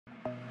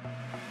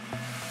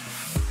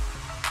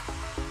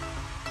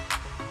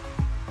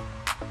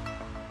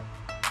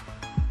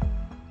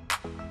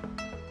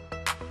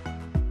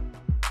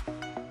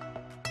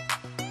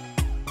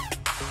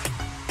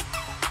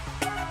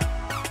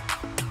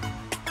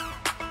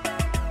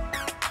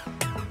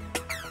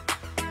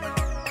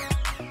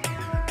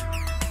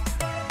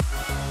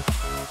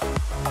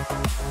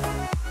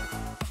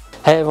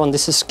Hey everyone,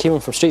 this is Kieran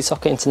from Street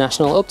Soccer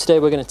International. Up today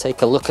we're going to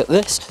take a look at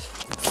this,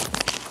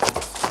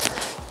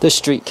 the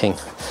Streetking.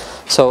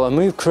 So a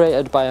move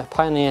created by a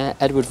pioneer,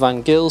 Edward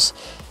van Gils.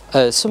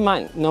 Some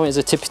might know it as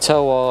a tippy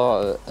toe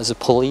or as a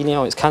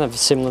Paulinho. It's kind of a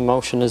similar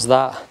motion as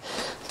that,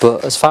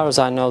 but as far as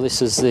I know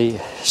this is the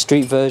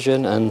street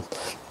version, and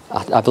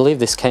I believe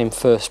this came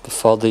first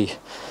before the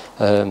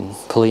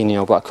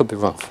Paulinho, but I could be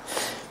wrong.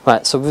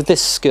 Right, so with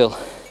this skill,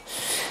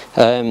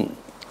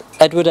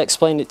 Edward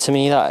explained it to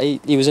me that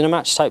he was in a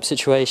match type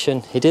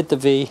situation. He did the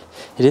V,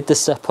 he did the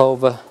step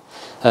over,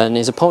 and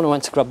his opponent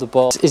went to grab the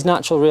ball. His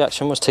natural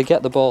reaction was to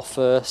get the ball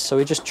first, so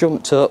he just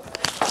jumped up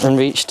and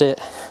reached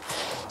it.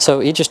 So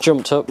he just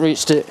jumped up,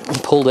 reached it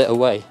and pulled it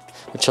away,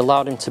 which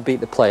allowed him to beat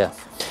the player.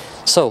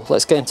 So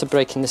let's get into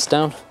breaking this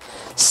down.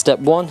 Step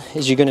one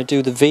is you're going to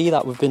do the V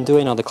that we've been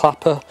doing, or the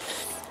clapper.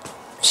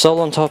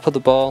 Sole on top of the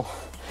ball.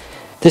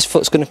 This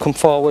foot's going to come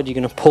forward, you're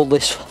going to pull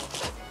this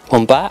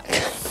one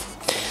back.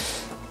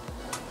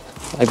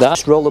 Like that.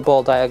 Just roll the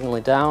ball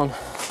diagonally down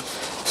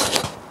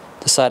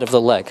the side of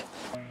the leg.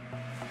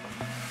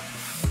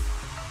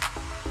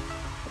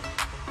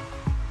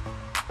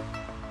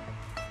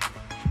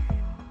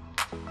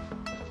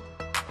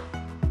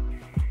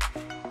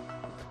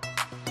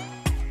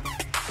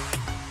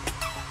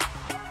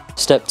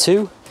 Step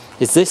two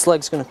is this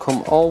leg's going to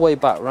come all the way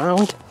back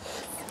round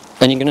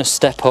and you're going to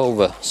step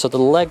over. So the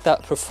leg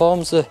that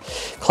performs the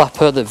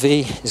clapper, the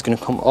V, is going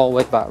to come all the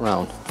way back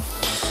round.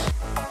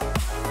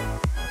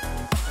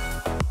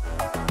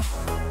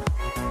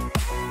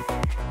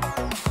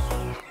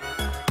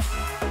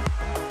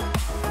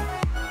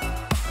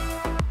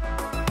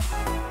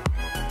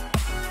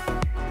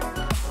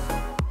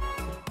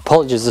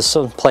 Apologies, the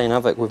sun's playing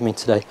havoc with me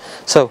today.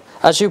 So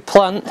as you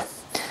plant,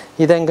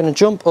 you're then going to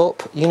jump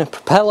up, you're going to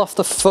propel off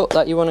the foot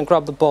that you want to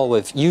grab the ball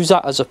with. Use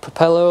that as a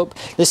propeller up.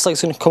 This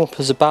leg's going to come up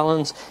as a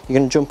balance. You're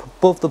going to jump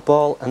above the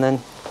ball and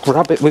then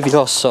grab it with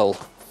your sole.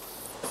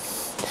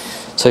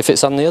 So if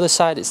it's on the other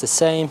side, it's the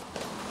same.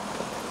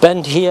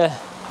 Bend here,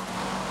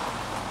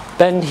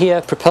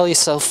 propel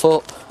yourself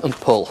up and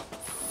pull.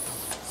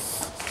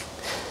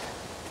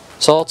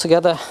 So all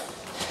together,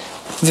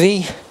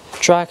 V,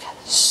 drag,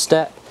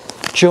 step,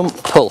 jump,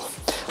 pull.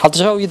 I'll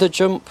show you the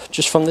jump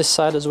just from this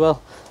side as well.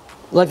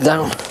 Leg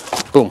down,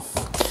 boom.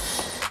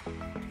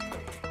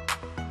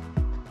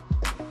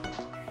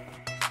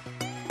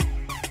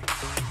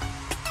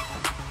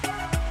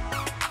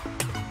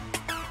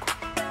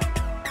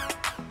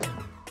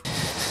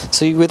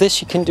 So with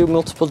this you can do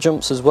multiple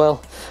jumps as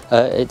well.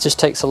 It just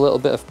takes a little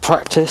bit of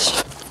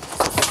practice.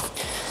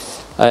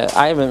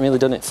 I haven't really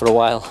done it for a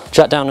while.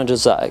 Jack Downer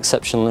does that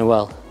exceptionally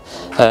well.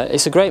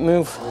 It's a great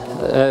move,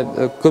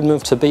 a good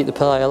move to beat the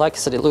player. Like I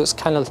said, it's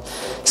kind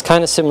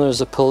of similar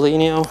as a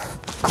Paulinho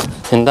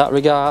in that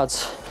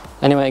regards.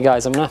 Anyway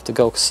guys, I'm gonna have to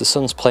go because the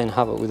sun's playing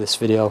havoc with this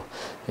video.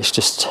 It's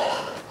just,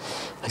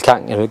 I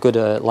can't get a good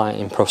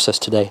lighting process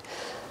today.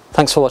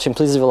 Thanks for watching.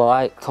 Please leave a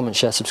like, comment,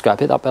 share, subscribe,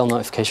 hit that bell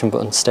notification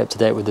button to stay up to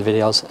date with the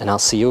videos, and I'll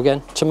see you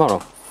again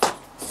tomorrow.